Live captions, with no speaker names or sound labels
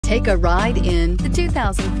Take a ride in the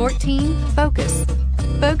 2014 Focus.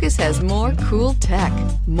 Focus has more cool tech,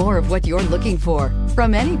 more of what you're looking for,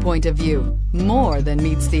 from any point of view, more than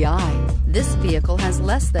meets the eye. This vehicle has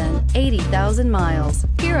less than 80,000 miles.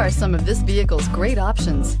 Here are some of this vehicle's great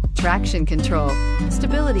options: traction control,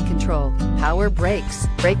 stability control, power brakes,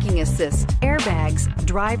 braking assist, airbags,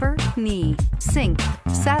 driver, knee, sync,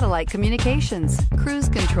 satellite communications, cruise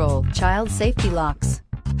control, child safety locks,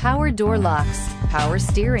 power door locks, power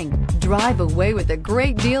steering. Drive away with a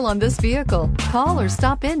great deal on this vehicle. Call or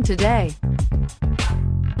stop in today.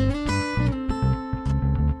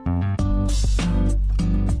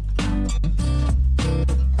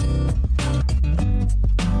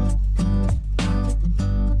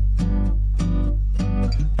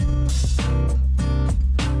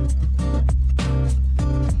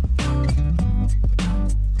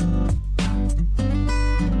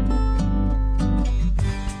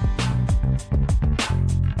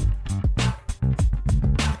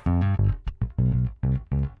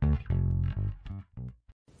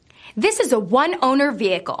 This is a one-owner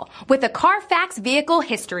vehicle with a Carfax Vehicle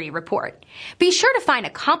History Report. Be sure to find a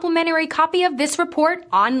complimentary copy of this report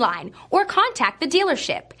online or contact the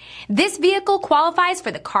dealership. This vehicle qualifies for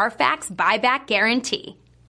the Carfax Buyback Guarantee.